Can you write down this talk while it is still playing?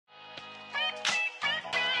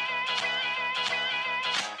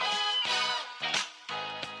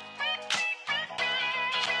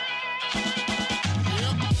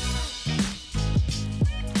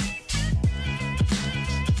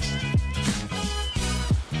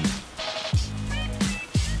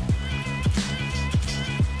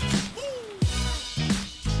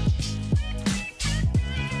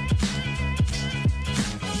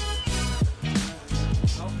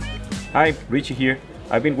Hi, Richie here.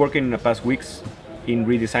 I've been working in the past weeks in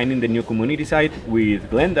redesigning the new community site with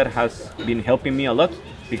Glenn that has been helping me a lot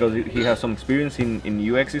because he has some experience in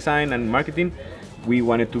UX design and marketing. We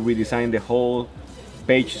wanted to redesign the whole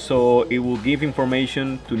page so it will give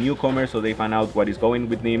information to newcomers so they find out what is going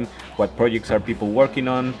with NIM, what projects are people working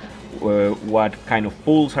on, what kind of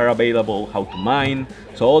pools are available, how to mine.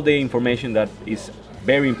 So all the information that is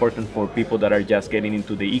very important for people that are just getting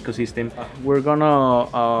into the ecosystem. We're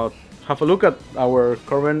gonna have a look at our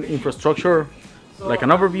current infrastructure, like an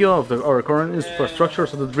overview of our current infrastructure,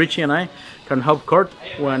 so that Richie and I can help Kurt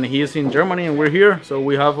when he is in Germany and we're here. So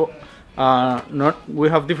we have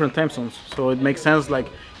different time zones, so it makes sense. Like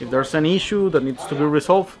if there's an issue that needs to be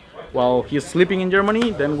resolved while he's sleeping in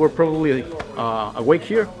Germany, then we're probably awake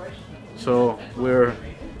here. So we're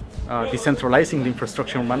decentralizing the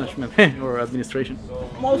infrastructure management or administration.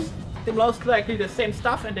 Most likely the same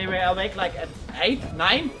stuff, and they were awake like at 8,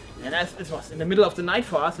 9, and as it was in the middle of the night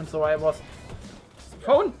for us, and so I was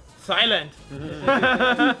phone silent.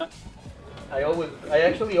 I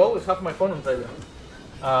actually always have my phone on silent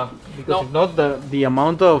because if not, the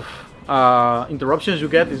amount of interruptions you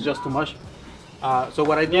get is just too much. So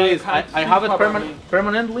what I do is I have it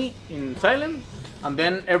permanently in silent, and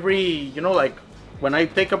then every, like when I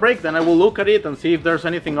take a break, then I will look at it and see if there's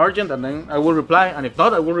anything urgent, and then I will reply, and if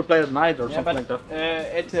not, I will reply at night or something like that.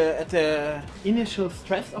 At the initial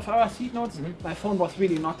stress of our seed notes, my phone was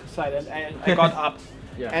really not silent, and I got up,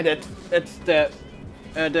 and it's the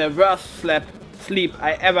worst sleep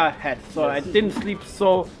I ever had. So I didn't sleep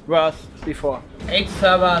so worse before. 8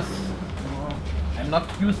 servers. I'm not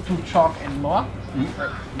used to chalk anymore.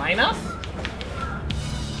 Minus.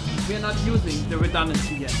 We're not using the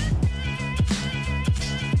redundancy yet.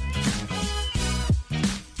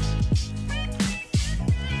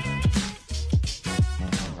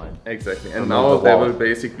 Exactly, and now there will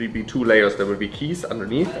basically be 2 layers. There will be keys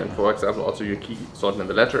underneath, and for example also your key sorted in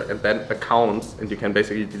the ledger, and then accounts, and you can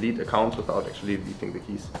basically delete accounts without actually deleting the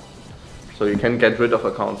keys. So you can get rid of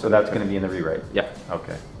accounts. So that's going to be in the rewrite? Yeah.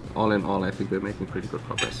 Okay. All in all, I think we're making pretty good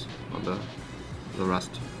progress on the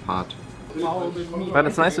Rust part. But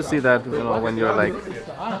it's nice to see that, when you're like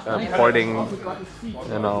porting,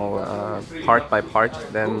 part by part,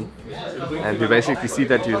 then, and you basically see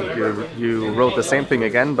that you wrote the same thing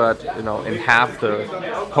again, but in half the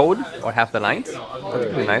code or half the lines. That's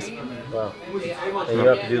pretty nice. Wow. And you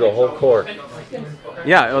have to do the whole core.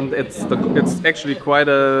 Yeah, and it's actually quite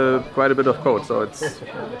a bit of code, so it's a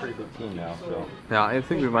pretty big team now. So. Yeah, I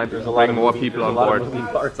think we might bring more people on board. There's a lot of moving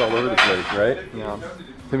parts all over the place, right? Yeah.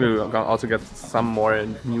 I think we're gonna also get some more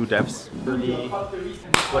new devs.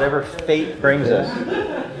 Whatever fate brings us.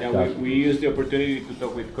 Yeah, we used the opportunity to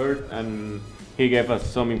talk with Kurt, and he gave us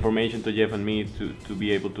some information to Jeff and me to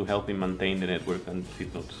be able to help him maintain the network and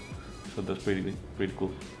seed notes. So that's pretty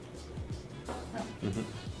cool.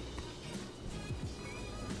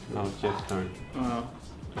 Now it's Jeff's turn.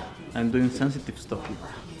 I'm doing sensitive stuff here.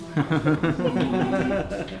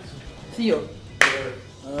 See you.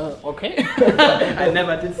 Okay. I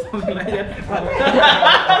never did something like that.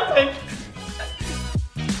 Thank you.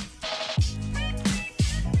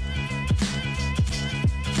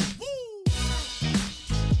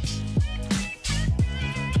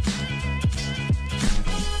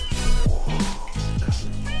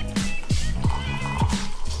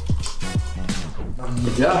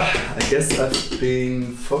 Yeah, I guess I've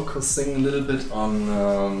been focusing a little bit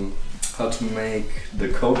on how to make the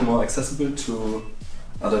code more accessible to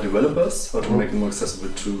other developers, how to make it more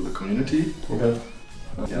accessible to the community. Okay.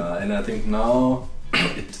 Yeah, and I think now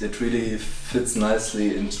it really fits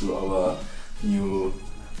nicely into our new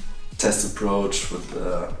test approach with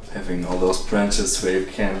having all those branches where you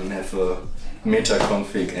can have a meta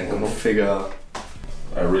config and configure.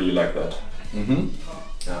 I really like that.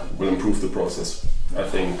 Yeah. Will improve the process, I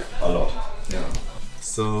think, a lot. Yeah.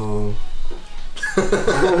 So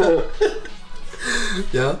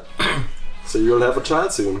yeah. So you'll have a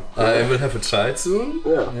child soon. I will have a child soon.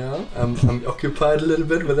 Yeah. I'm occupied a little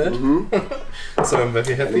bit with that. So I'm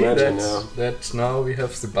very happy that now we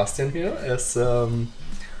have Sebastian here as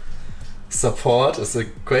support, as a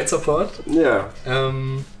great support. Yeah.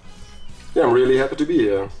 Yeah, I'm really happy to be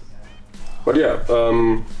here. But yeah,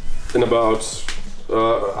 in about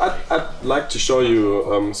I'd like to show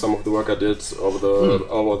you some of the work I did over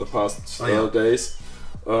the past days.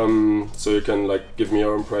 So you can like give me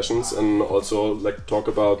your impressions and also like talk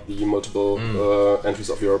about the multiple entries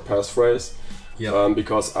of your passphrase.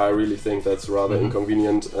 Because I really think that's rather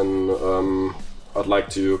inconvenient, and I'd like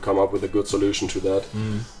to come up with a good solution to that.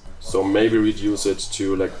 So maybe reduce it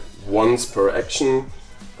to like once per action,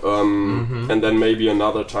 and then maybe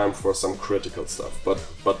another time for some critical stuff,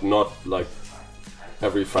 but not like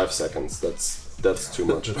every 5 seconds. That's too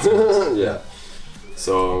much. Yeah.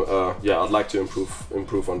 So yeah, I'd like to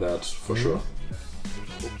improve on that for sure.